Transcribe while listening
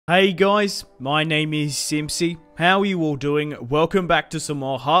Hey guys, my name is Simpzy. How are you all doing? Welcome back to some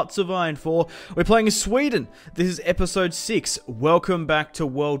more Hearts of Iron 4. We're playing as Sweden. This is episode 6. Welcome back to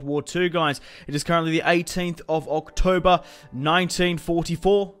World War II, guys. It is currently the 18th of October,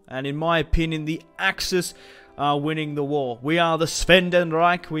 1944. And in my opinion, the Axis are winning the war. We are the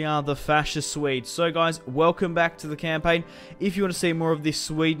Swedenreich. We are the fascist Swedes. So guys, welcome back to the campaign. If you want to see more of this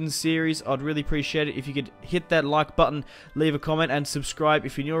Sweden series, I'd really appreciate it if you could hit that like button, leave a comment and subscribe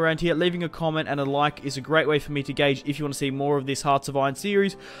if you're new around here. Leaving a comment and a like is a great way for me to gauge if you want to see more of this Hearts of Iron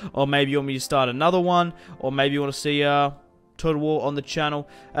series, or maybe you want me to start another one, or maybe you want to see Total War on the channel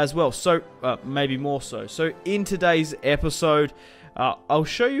as well. So maybe more so. So in today's episode, I'll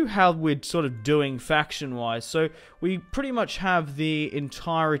show you how we're sort of doing faction-wise. So we pretty much have the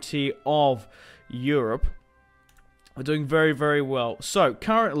entirety of Europe. We're doing very, very well. So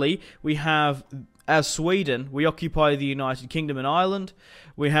currently we have, as Sweden, we occupy the United Kingdom and Ireland.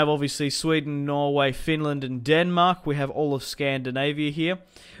 We have obviously Sweden, Norway, Finland and Denmark. We have all of Scandinavia here.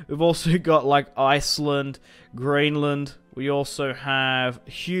 We've also got like Iceland, Greenland. We also have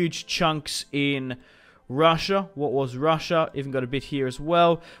huge chunks in Russia. What was Russia? Even got a bit here as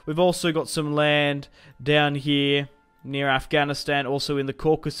well. We've also got some land down here near Afghanistan, also in the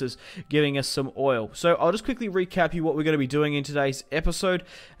Caucasus, giving us some oil. So I'll just quickly recap you what we're going to be doing in today's episode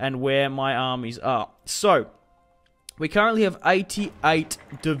and where my armies are. So we currently have 88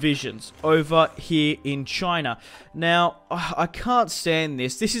 divisions over here in China. Now, I can't stand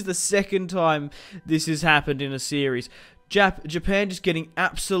this. This is the second time this has happened in a series. Japan just getting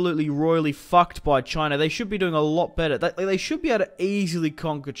absolutely royally fucked by China. They should be doing a lot better. They should be able to easily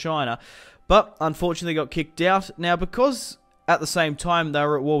conquer China, but unfortunately got kicked out. Now, because at the same time they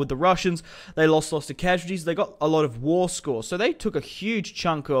were at war with the Russians, they lost lots of casualties. They got a lot of war scores, so they took a huge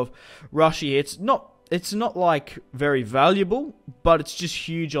chunk of Russia here. It's not like very valuable, but it's just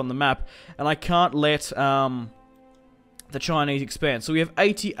huge on the map, and I can't let the Chinese expand. So we have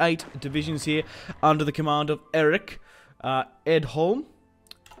 88 divisions here under the command of Erik Edholm,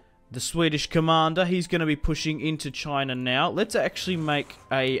 the Swedish commander. He's going to be pushing into China now. Let's actually make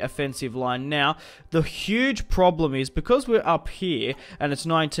a offensive line now. The huge problem is, because we're up here and it's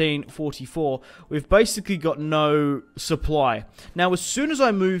 1944, we've basically got no supply. Now, as soon as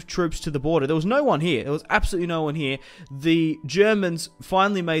I moved troops to the border, there was no one here. There was absolutely no one here. The Germans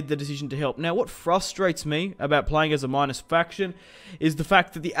finally made the decision to help. Now, what frustrates me about playing as a minus faction is the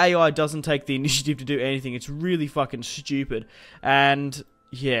fact that the AI doesn't take the initiative to do anything. It's really fucking stupid. And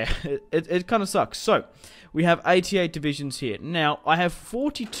yeah, it kind of sucks. So, we have 88 divisions here. Now, I have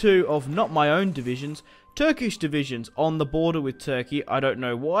 42 of not my own divisions, Turkish divisions on the border with Turkey. I don't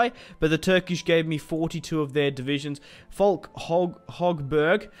know why, but the Turkish gave me 42 of their divisions. Falk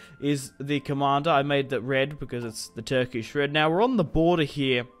Hogberg is the commander. I made that red because it's the Turkish red. Now, we're on the border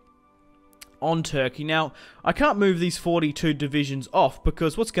here on Turkey. Now, I can't move these 42 divisions off,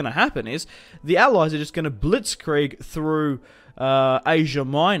 because what's going to happen is the Allies are just going to blitzkrieg through Asia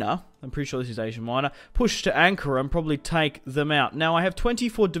Minor. I'm pretty sure this is Asia Minor. Push to Ankara and probably take them out. Now, I have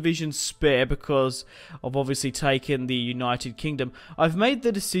 24 divisions spare because I've obviously taken the United Kingdom. I've made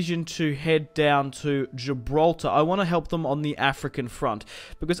the decision to head down to Gibraltar. I want to help them on the African front,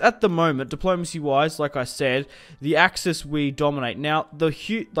 because at the moment, diplomacy-wise, like I said, the Axis we dominate. Now,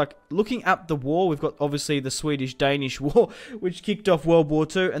 looking at the war, we've got obviously the Swedish-Danish war, which kicked off World War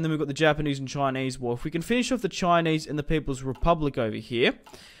II, and then we've got the Japanese and Chinese war. If we can finish off the Chinese and the People's Republic over here,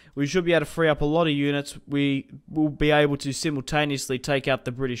 we should be able to free up a lot of units. We will be able to simultaneously take out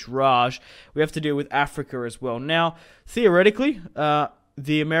the British Raj. We have to deal with Africa as well. Now, theoretically,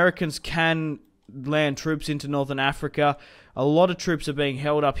 the Americans can land troops into Northern Africa. A lot of troops are being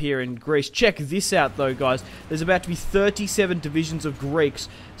held up here in Greece. Check this out, though, guys. There's about to be 37 divisions of Greeks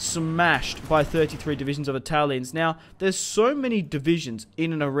smashed by 33 divisions of Italians. Now, there's so many divisions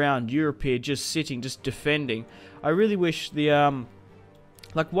in and around Europe here just sitting, just defending. I really wish the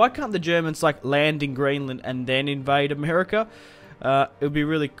why can't the Germans, land in Greenland and then invade America? It would be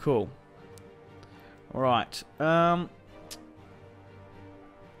really cool. Alright.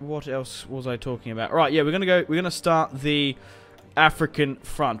 What else was I talking about? Right, yeah, we're gonna start the African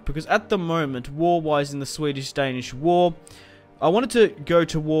front, because at the moment, war-wise in the Swedish-Danish war, I wanted to go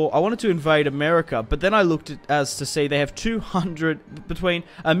to war. I wanted to invade America, but then I looked at as to see they have between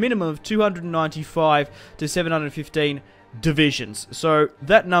a minimum of 295 to 715 divisions. So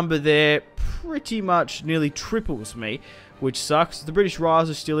that number there pretty much nearly triples me, which sucks. The British Raj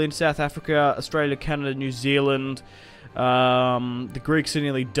are still in South Africa, Australia, Canada, New Zealand. The Greeks are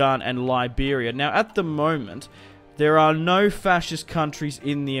nearly done, and Liberia. Now, at the moment, there are no fascist countries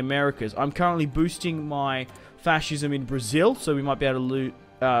in the Americas. I'm currently boosting my fascism in Brazil, so we might be able to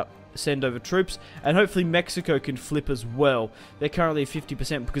send over troops, and hopefully Mexico can flip as well. They're currently at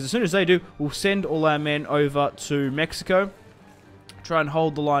 50%, because as soon as they do, we'll send all our men over to Mexico, try and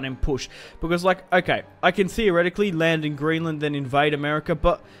hold the line and push, because like, okay, I can theoretically land in Greenland, then invade America,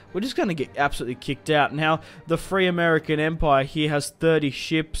 but we're just going to get absolutely kicked out. Now, the Free American Empire here has 30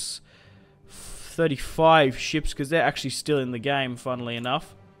 ships, 35 ships, because they're actually still in the game, funnily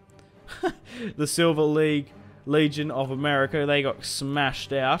enough. The Silver Legion of America, they got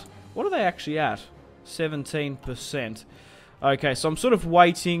smashed out. What are they actually at? 17%. Okay, so I'm sort of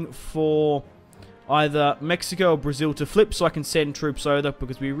waiting for either Mexico or Brazil to flip so I can send troops over,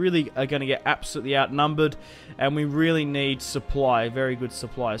 because we really are going to get absolutely outnumbered, and we really need supply, very good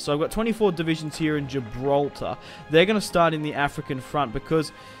supply. So I've got 24 divisions here in Gibraltar. They're going to start in the African front,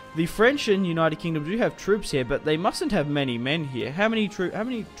 because the French and United Kingdom do have troops here, but they mustn't have many men here. How many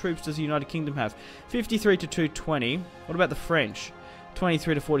troops does the United Kingdom have? 53 to 220. What about the French?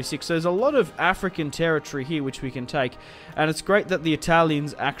 23 to 46. So there's a lot of African territory here which we can take, and it's great that the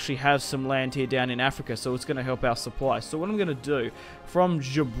Italians actually have some land here down in Africa, so it's going to help our supply. So what I'm going to do from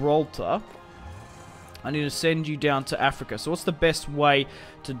Gibraltar, I need to send you down to Africa. So what's the best way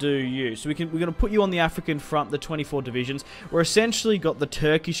to do you? So we're going to put you on the African front, the 24 divisions. We're essentially got the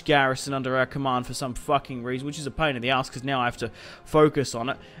Turkish garrison under our command for some fucking reason, which is a pain in the ass because now I have to focus on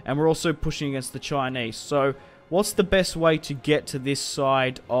it. And we're also pushing against the Chinese. So what's the best way to get to this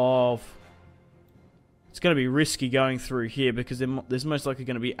side of... It's going to be risky going through here because there's most likely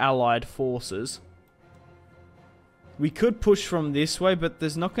going to be allied forces. We could push from this way, but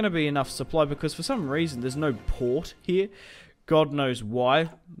there's not going to be enough supply because for some reason there's no port here. God knows why.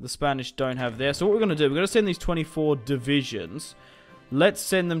 The Spanish don't have there. So what we're going to do, we're going to send these 24 divisions. Let's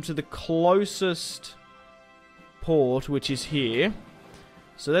send them to the closest port, which is here.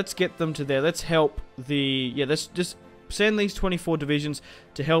 So let's get them to there. Let's help the... Yeah, let's just send these 24 divisions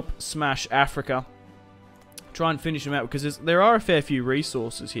to help smash Africa. Try and finish them out because there are a fair few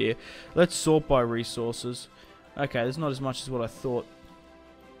resources here. Let's sort by resources. Okay, there's not as much as what I thought.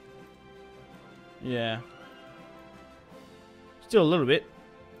 Yeah. Still a little bit.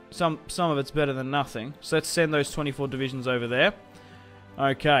 Some of it's better than nothing. So let's send those 24 divisions over there.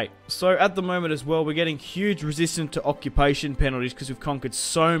 Okay, so at the moment as well, we're getting huge resistance to occupation penalties because we've conquered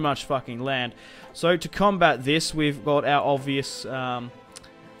so much fucking land. So to combat this, we've got our obvious...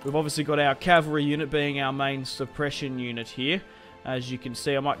 we've obviously got our cavalry unit being our main suppression unit here. As you can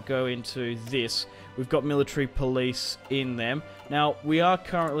see, I might go into this. We've got military police in them. Now, we are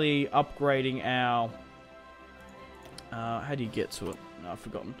currently upgrading our... how do you get to it? No, I've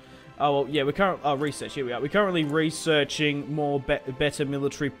forgotten. Oh, well, yeah, we're currently... research, here we are. We're currently researching more better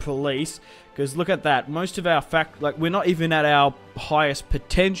military police. Because look at that. Most of our we're not even at our highest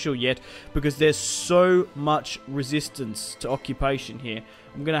potential yet. Because there's so much resistance to occupation here.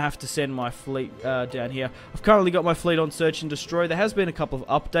 I'm going to have to send my fleet down here. I've currently got my fleet on Search and Destroy. There has been a couple of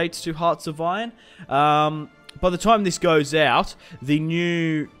updates to Hearts of Iron. By the time this goes out, the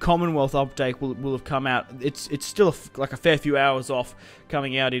new Commonwealth update will have come out. It's still like a fair few hours off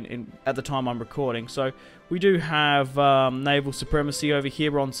coming out at the time I'm recording. So we do have naval supremacy over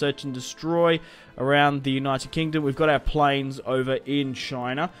here on Search and Destroy around the United Kingdom. We've got our planes over in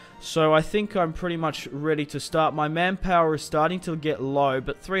China. So I think I'm pretty much ready to start. My manpower is starting to get low,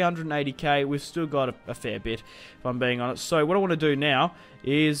 but 380k, we've still got a fair bit, if I'm being honest. So what I want to do now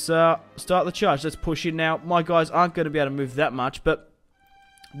is start the charge. Let's push in now. My guys aren't going to be able to move that much, but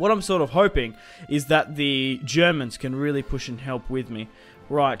what I'm sort of hoping is that the Germans can really push and help with me.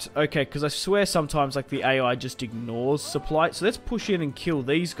 Right, okay, because I swear sometimes like the AI just ignores supply. So let's push in and kill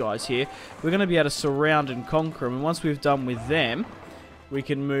these guys here. We're going to be able to surround and conquer them, and once we've done with them, we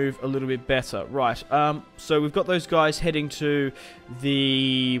can move a little bit better. Right, so we've got those guys heading to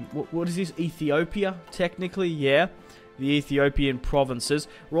the... What is this? Ethiopia, technically, yeah. The Ethiopian provinces.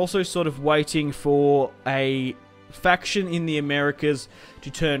 We're also sort of waiting for a faction in the Americas to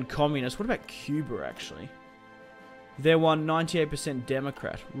turn communist. What about Cuba, actually? They're 98%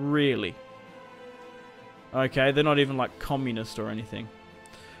 Democrat. Really? Okay, they're not even like communist or anything.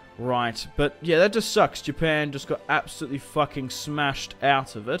 Right, but yeah, that just sucks. Japan just got absolutely fucking smashed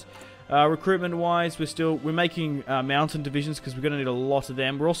out of it. Recruitment-wise, we're making mountain divisions because we're going to need a lot of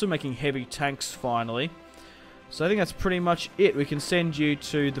them. We're also making heavy tanks finally. So I think that's pretty much it. We can send you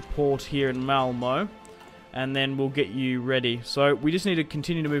to the port here in Malmo, and then we'll get you ready. So we just need to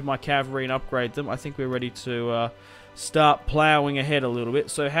continue to move my cavalry and upgrade them. I think we're ready to start plowing ahead a little bit.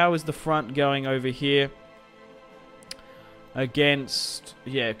 So how is the front going over here? Against...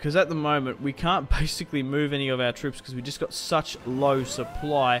 Yeah, because at the moment we can't basically move any of our troops because we just got such low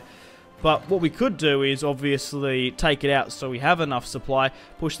supply. But what we could do is obviously take it out so we have enough supply,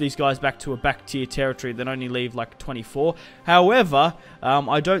 push these guys back to a back tier territory, then only leave like 24. However,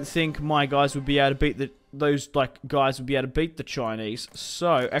 I don't think my guys would be able to beat those guys would be able to beat the Chinese.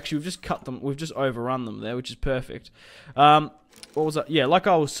 So actually we've just cut them, we've just overrun them there, which is perfect. What was that? Yeah, like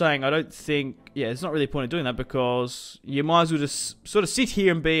I was saying, I don't think... Yeah, it's not really a point of doing that because you might as well just sort of sit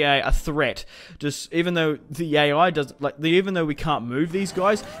here and be a threat. Just even though the AI does... even though we can't move these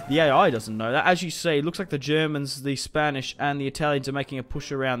guys, the AI doesn't know that. As you see, it looks like the Germans, the Spanish, and the Italians are making a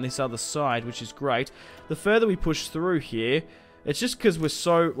push around this other side, which is great. The further we push through here, it's just because we're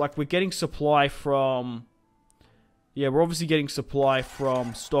so... we're getting supply from... Yeah, we're obviously getting supply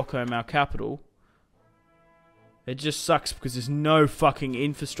from Stockholm, our capital. It just sucks because there's no fucking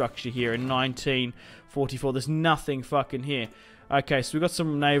infrastructure here in 1944. There's nothing fucking here. Okay, so we've got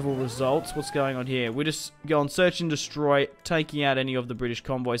some naval results. What's going on here? We're just going search and destroy, taking out any of the British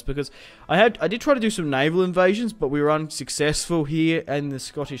convoys because I did try to do some naval invasions, but we were unsuccessful here in the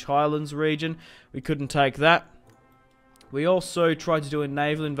Scottish Highlands region. We couldn't take that. We also tried to do a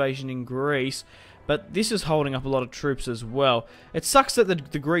naval invasion in Greece, but this is holding up a lot of troops as well. It sucks that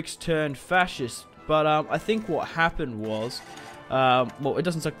the Greeks turned fascist. But I think what happened was, well, it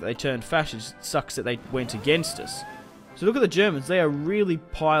doesn't suck that they turned fascist, it sucks that they went against us. So look at the Germans, they are really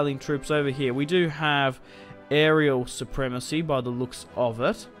piling troops over here. We do have aerial supremacy by the looks of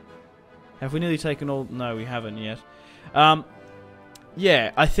it. Have we nearly taken all? No, we haven't yet.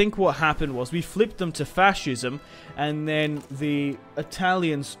 Yeah, I think what happened was we flipped them to fascism, and then the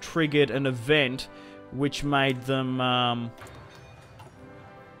Italians triggered an event which made them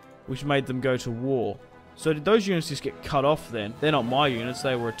go to war. So did those units just get cut off then? They're not my units,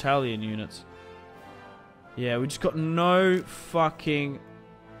 they were Italian units. Yeah, we just got no fucking...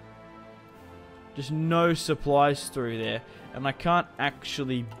 just no supplies through there. And I can't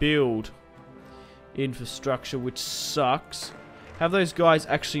actually build infrastructure, which sucks. Have those guys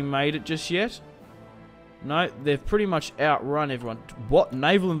actually made it just yet? No, they've pretty much outrun everyone. What?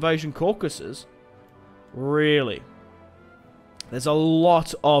 Naval invasion Caucasus? Really? There's a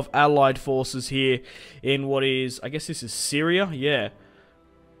lot of allied forces here in what is, I guess this is Syria, yeah.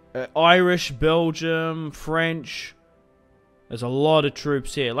 Irish, Belgium, French. There's a lot of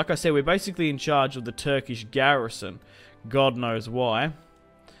troops here. Like I said, we're basically in charge of the Turkish garrison. God knows why.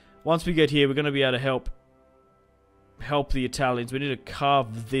 Once we get here, we're going to be able to help the Italians. We need to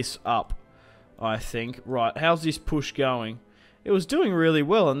carve this up, I think. Right, how's this push going? It was doing really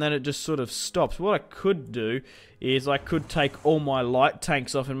well, and then it just sort of stops. What I could do is I could take all my light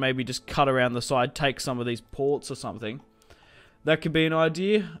tanks off and maybe just cut around the side, take some of these ports or something. That could be an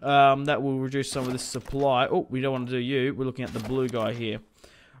idea. That will reduce some of this supply. Oh, we don't want to do you. We're looking at the blue guy here.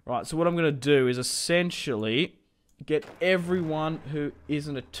 Right, so what I'm going to do is essentially get everyone who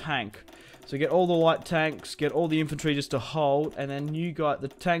isn't a tank. So get all the light tanks, get all the infantry just to hold, and then you got the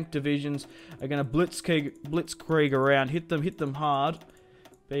tank divisions are going to blitzkrieg around, hit them hard.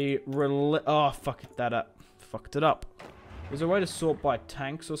 Oh, fucked that up. Fucked it up. Is there a way to sort by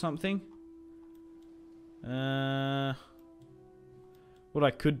tanks or something? What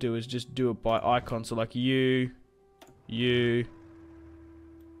I could do is just do it by icon, so like you.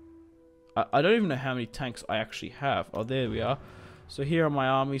 I don't even know how many tanks I actually have. Oh, there we are. So here are my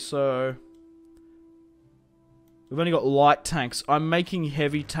army, so... we've only got light tanks. I'm making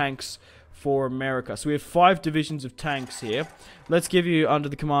heavy tanks for America. So we have 5 divisions of tanks here. Let's give you under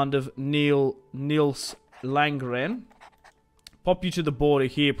the command of Niels Langren. Pop you to the border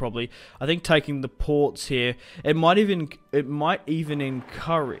here, probably. I think taking the ports here. It might even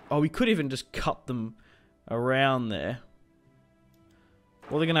encourage... oh, we could even just cut them around there.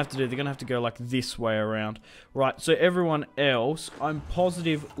 What they're going to have to do, they're going to have to go like this way around. Right, so everyone else, I'm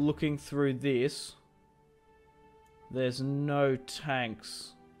positive looking through this... there's no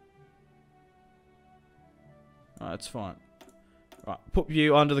tanks. Alright, that's fine. Right, put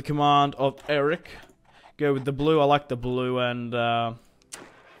you under the command of Eric. Go with the blue. I like the blue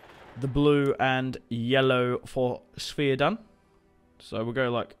and yellow for sphere done. So we'll go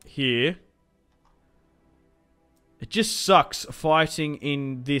like here. It just sucks fighting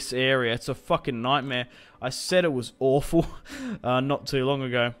in this area. It's a fucking nightmare. I said it was awful not too long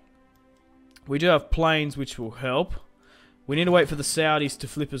ago. We do have planes which will help. We need to wait for the Saudis to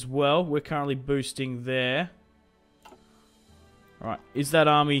flip as well. We're currently boosting there. Alright, is that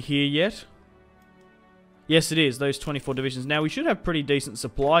army here yet? Yes, it is. Those 24 divisions. Now, we should have pretty decent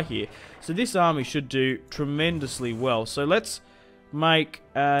supply here. So this army should do tremendously well. So let's make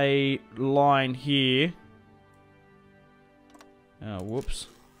a line here. Oh, whoops.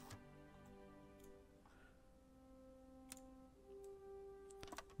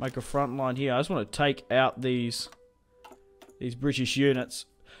 make a front line here. I just want to take out these British units.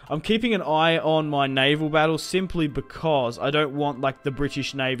 I'm keeping an eye on my naval battles simply because I don't want like the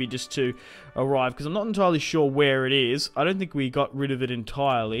British Navy just to arrive, because I'm not entirely sure where it is. I don't think we got rid of it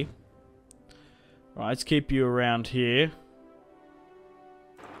entirely. Right, let's keep you around here.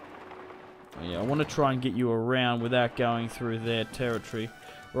 Yeah, I want to try and get you around without going through their territory.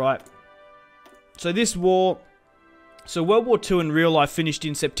 Right. So this war... So World War II in real life finished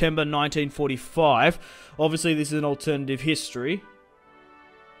in September 1945. Obviously, this is an alternative history.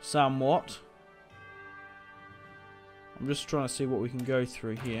 Somewhat. I'm just trying to see what we can go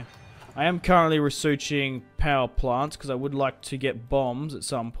through here. I am currently researching power plants because I would like to get bombs at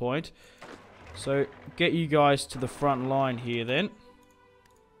some point. So, get you guys to the front line here then.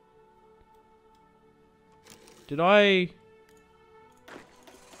 Did I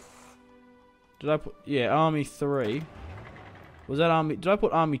put... Yeah, Army 3. Was that Army... Did I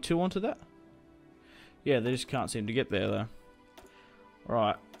put Army 2 onto that? Yeah, they just can't seem to get there, though.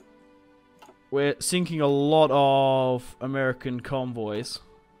 Right. We're sinking a lot of American convoys.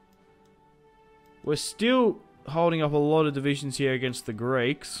 We're still holding up a lot of divisions here against the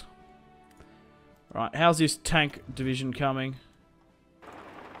Greeks. Right, how's this tank division coming?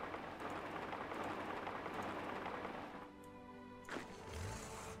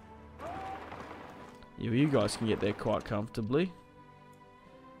 Yeah, you guys can get there quite comfortably.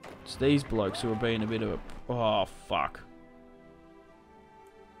 It's these blokes who are being a bit of a... Oh, fuck.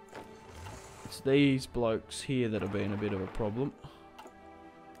 It's these blokes here that are being a bit of a problem.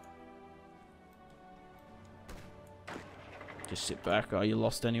 Just sit back. Oh, you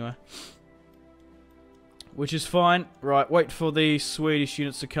lost anyway. Which is fine. Right, wait for the Swedish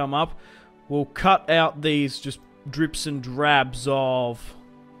units to come up. We'll cut out these just drips and drabs of...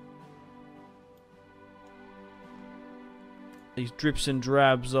 These drips and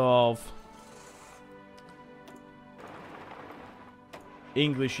drabs of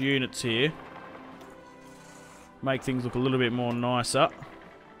English units here. Make things look a little bit more nicer.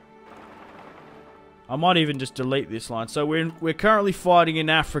 I might even just delete this line. So we're currently fighting in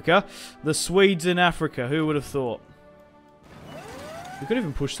Africa. The Swedes in Africa. Who would have thought? We could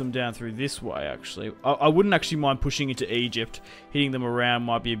even push them down through this way, actually. I wouldn't actually mind pushing into Egypt. Hitting them around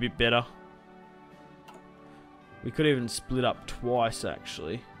might be a bit better. We could even split up twice,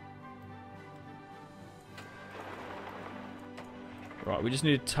 actually. Right, we just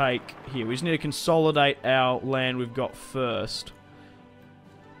need to take... Here, we just need to consolidate our land we've got first.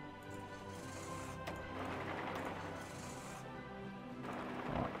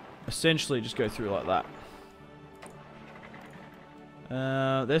 Right, essentially, just go through like that.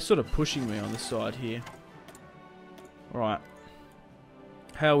 They're sort of pushing me on this side here. Right.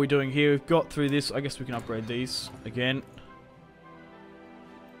 How are we doing here? We've got through this. I guess we can upgrade these again.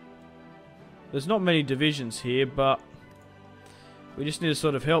 There's not many divisions here, but we just need to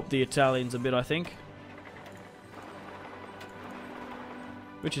sort of help the Italians a bit, I think.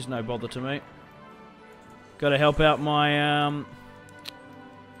 Which is no bother to me. Got to help out my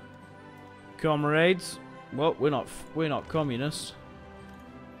comrades. Well, we're not communists.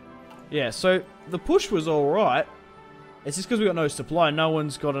 Yeah, so the push was all right. It's just because we got no supply. No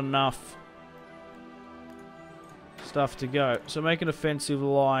one's got enough stuff to go. So make an offensive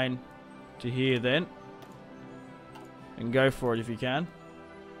line to here then. And go for it if you can.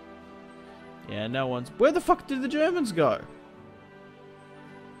 Yeah, no one's... Where the fuck did the Germans go?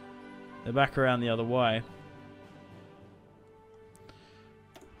 They're back around the other way.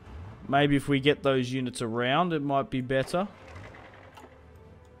 Maybe if we get those units around, it might be better.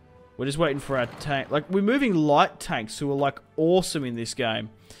 We're just waiting for our tank. Like, we're moving light tanks who are, like, awesome in this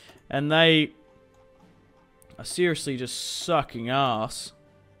game. And they are seriously just sucking ass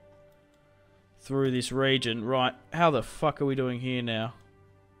through this region. Right, how the fuck are we doing here now?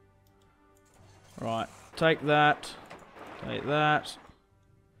 Right, take that. Take that.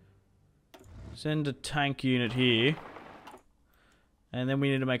 Send a tank unit here. And then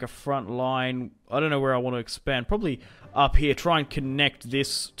we need to make a front line. I don't know where I want to expand. Probably up here. Try and connect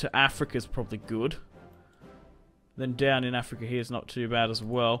this to Africa is probably good. Then down in Africa here is not too bad as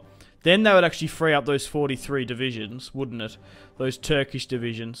well. Then that would actually free up those 43 divisions, wouldn't it? Those Turkish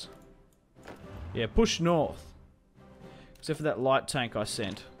divisions. Yeah, push north. Except for that light tank I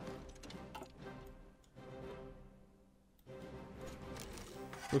sent.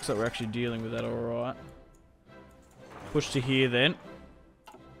 Looks like we're actually dealing with that alright. Push to here then.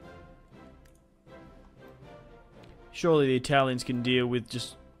 Surely the Italians can deal with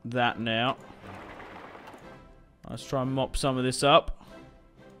just that now. Let's try and mop some of this up.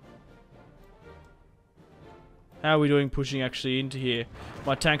 How are we doing pushing actually into here?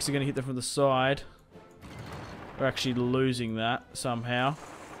 My tanks are going to hit them from the side. We're actually losing that somehow.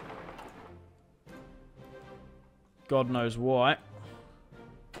 God knows why.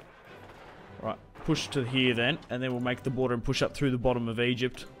 Right, push to here then, and then we'll make the border and push up through the bottom of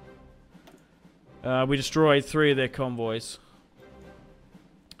Egypt. We destroyed 3 of their convoys.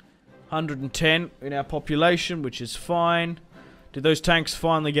 110 in our population, which is fine. Did those tanks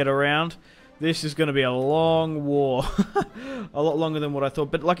finally get around? This is going to be a long war. A lot longer than what I thought.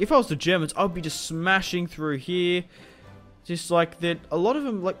 But, like, if I was the Germans, I'd be just smashing through here. Just like that. A lot of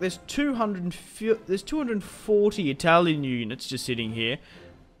them, like, there's 240 Italian units just sitting here.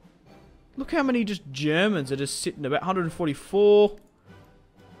 Look how many just Germans are just sitting about. 144.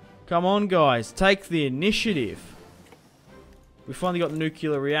 Come on, guys. Take the initiative. We finally got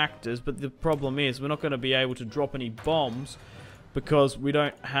nuclear reactors, but the problem is we're not going to be able to drop any bombs because we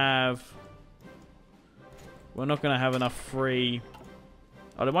don't have... We're not going to have enough free...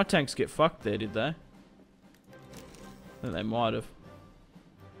 Oh, did my tanks get fucked there, did they? I think they might have.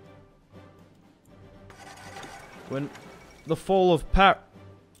 When the fall of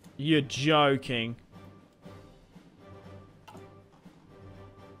You're joking.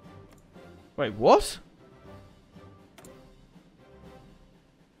 Wait, what?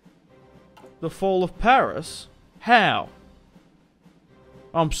 The fall of Paris? How?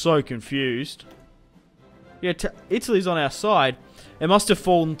 I'm so confused. Yeah, Italy's on our side. It must have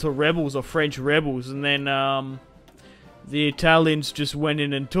fallen to rebels or French rebels, and then the Italians just went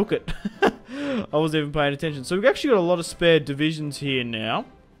in and took it. I wasn't even paying attention. So we've actually got a lot of spare divisions here now,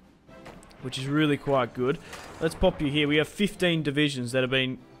 which is really quite good. Let's pop you here. We have 15 divisions that have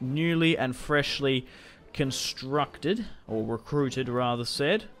been newly and freshly constructed, or recruited rather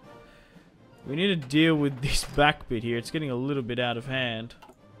said. We need to deal with this back bit here. It's getting a little bit out of hand,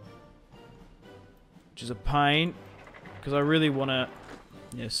 which is a pain, because I really want to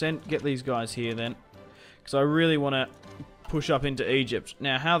get these guys here then, because I really want to push up into Egypt.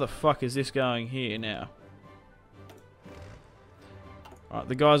 Now, how the fuck is this going here now? Alright,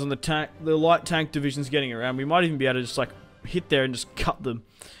 the guys on the light tank division's getting around. We might even be able to just like hit there and just cut them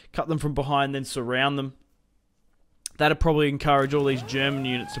from behind, then surround them. That'd probably encourage all these German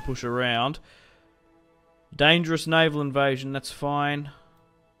units to push around. Dangerous naval invasion, that's fine.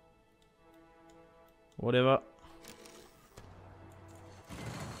 Whatever.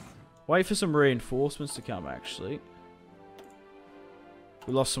 Wait for some reinforcements to come, actually.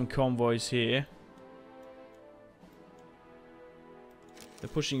 We lost some convoys here. They're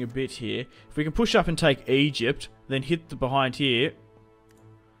pushing a bit here. If we can push up and take Egypt, then hit the behind here,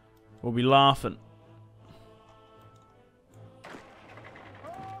 we'll be laughing.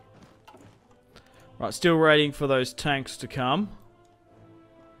 Right, still waiting for those tanks to come.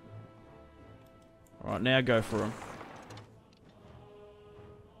 Alright, now go for them.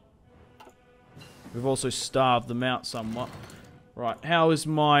 We've also starved them out somewhat. Right, how is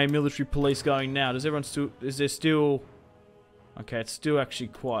my military police going now? Does everyone still... Is there still... Okay, it's still actually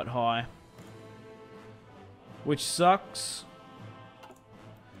quite high. Which sucks.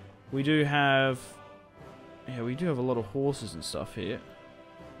 We do have... Yeah, we do have a lot of horses and stuff here.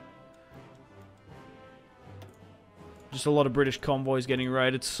 Just a lot of British convoys getting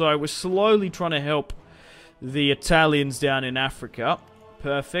raided. So we're slowly trying to help the Italians down in Africa.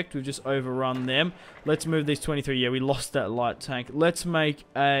 Perfect. We've just overrun them. Let's move these 23. Yeah, we lost that light tank. Let's make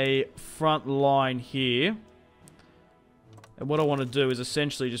a front line here. And what I want to do is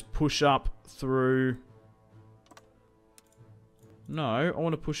essentially just push up through... No, I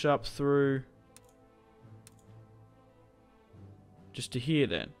want to push up through... Just to here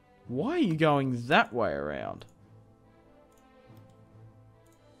then. Why are you going that way around?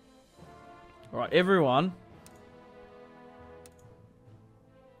 Alright, everyone.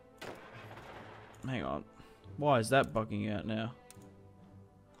 Hang on. Why is that bugging out now?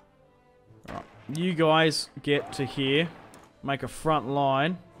 Alright, you guys get to here. Make a front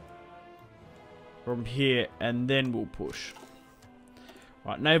line from here, and then we'll push.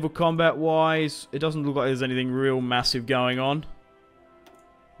 Right, naval combat wise, it doesn't look like there's anything real massive going on.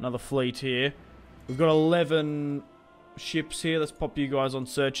 Another fleet here. We've got 11 ships here. Let's pop you guys on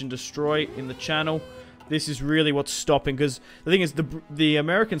search and destroy in the channel. This is really what's stopping, because the thing is the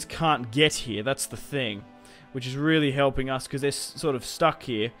Americans can't get here. That's the thing, which is really helping us because they're sort of stuck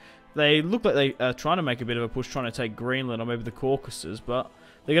here. They look like they are trying to make a bit of a push, trying to take Greenland or maybe the Caucasus, but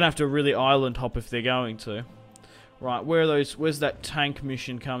they're going to have to really island hop if they're going to. Right, where are those? Where's that tank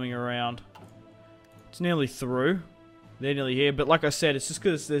mission coming around? It's nearly through. They're nearly here, but like I said, it's just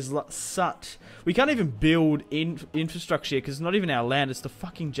because there's such... We can't even build infrastructure here because it's not even our land, it's the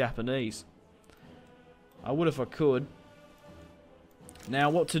fucking Japanese. I would if I could. Now,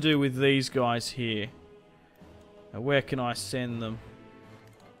 what to do with these guys here? Where can I send them?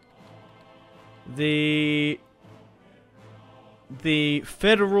 The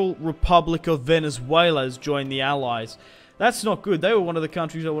Federal Republic of Venezuela has joined the Allies. That's not good. They were one of the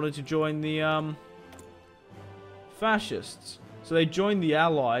countries that wanted to join the fascists. So they joined the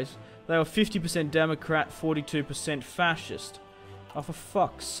Allies. They were 50% Democrat, 42% fascist. Oh, for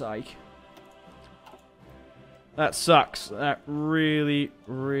fuck's sake. That sucks. That really,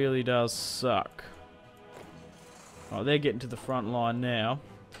 really does suck. Oh, they're getting to the front line now.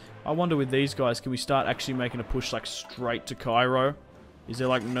 I wonder with these guys, can we start actually making a push like straight to Cairo? Is there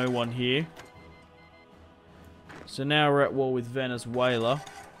like no one here? So now we're at war with Venezuela.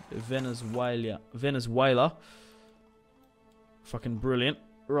 Venezuela. Fucking brilliant.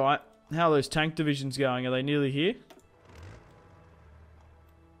 Right. How are those tank divisions going? Are they nearly here?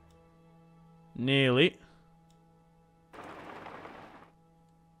 Nearly.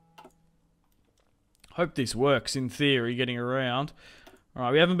 Hope this works in theory, getting around.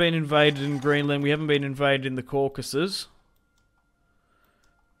 Alright, we haven't been invaded in Greenland. We haven't been invaded in the Caucasus.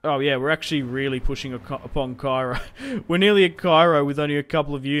 Oh yeah, we're actually really pushing upon Cairo. We're nearly at Cairo with only a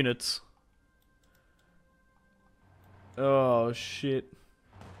couple of units. Oh shit.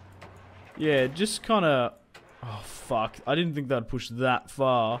 Yeah, just kind of... Oh fuck, I didn't think that'd push that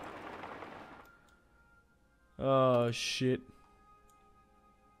far. Oh shit.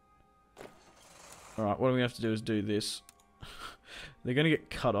 Alright, what we have to do is do this. They're going to get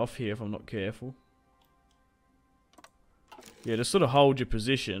cut off here if I'm not careful. Yeah, just sort of hold your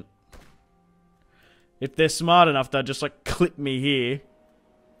position. If they're smart enough, they'll just like clip me here.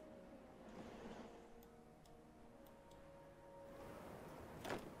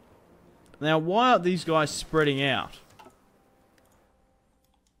 Now, why aren't these guys spreading out?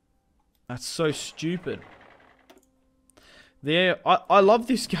 That's so stupid. I love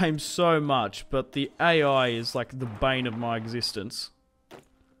this game so much, but the AI is like the bane of my existence.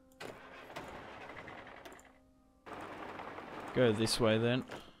 Go this way then.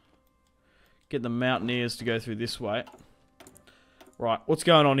 Get the mountaineers to go through this way. Right, what's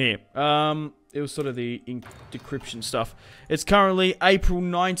going on here? It was sort of the decryption stuff. It's currently April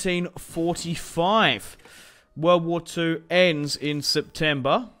 1945. World War II ends in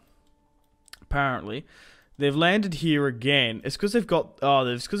September. Apparently. They've landed here again. It's because they've got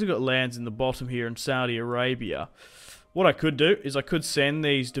lands in the bottom here in Saudi Arabia. What I could do is I could send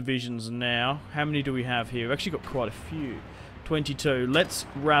these divisions now. How many do we have here? We've actually got quite a few. 22. Let's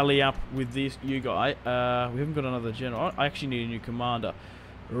rally up with this you guy. We haven't got another general. I actually need a new commander.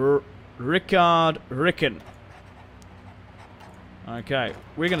 Rickard Ricken. Okay,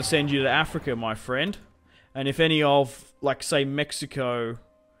 we're going to send you to Africa, my friend. And if any of, like, say, Mexico...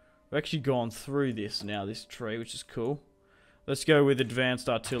 We've actually gone through this now, this tree, which is cool. Let's go with advanced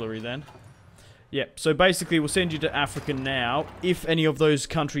artillery then. Yep, so basically we'll send you to Africa now. If any of those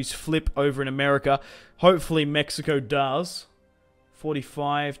countries flip over in America, hopefully Mexico does.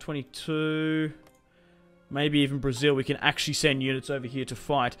 45, 22... Maybe even Brazil, we can actually send units over here to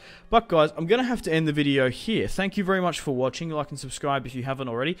fight. But guys, I'm going to have to end the video here. Thank you very much for watching. Like and subscribe if you haven't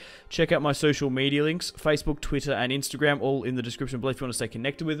already. Check out my social media links, Facebook, Twitter, and Instagram, all in the description below if you want to stay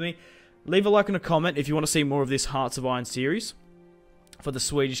connected with me. Leave a like and a comment if you want to see more of this Hearts of Iron series for the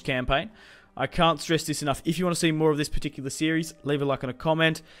Swedish campaign. I can't stress this enough. If you want to see more of this particular series, leave a like and a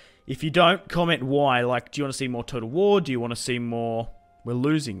comment. If you don't, comment why. Like, do you want to see more Total War? Do you want to see more... We're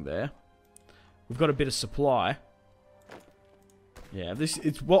losing there. We've got a bit of supply. Yeah,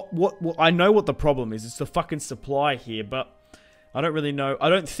 it's what I know what the problem is. It's the fucking supply here, but I don't really know. I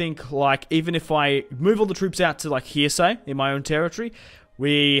don't think, like, even if I move all the troops out to, like, here, say, in my own territory,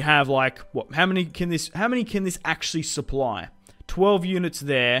 we have, like, what, how many can this actually supply? 12 units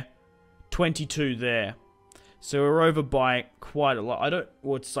there, 22 there. So we're over by quite a lot.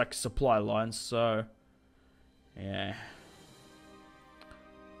 Well, it's like supply lines, so yeah.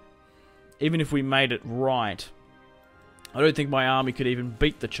 Even if we made it right, I don't think my army could even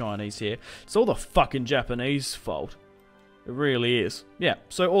beat the Chinese here. It's all the fucking Japanese fault. It really is. Yeah,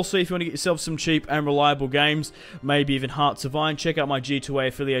 so also if you want to get yourself some cheap and reliable games, maybe even Hearts of Iron, check out my G2A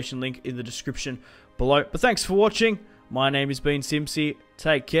affiliation link in the description below. But thanks for watching. My name has been Simpzy.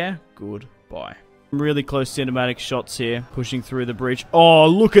 Take care. Goodbye. Really close cinematic shots here, pushing through the bridge. Oh,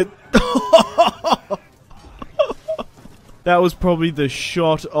 look at... That was probably the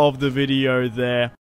shot of the video there.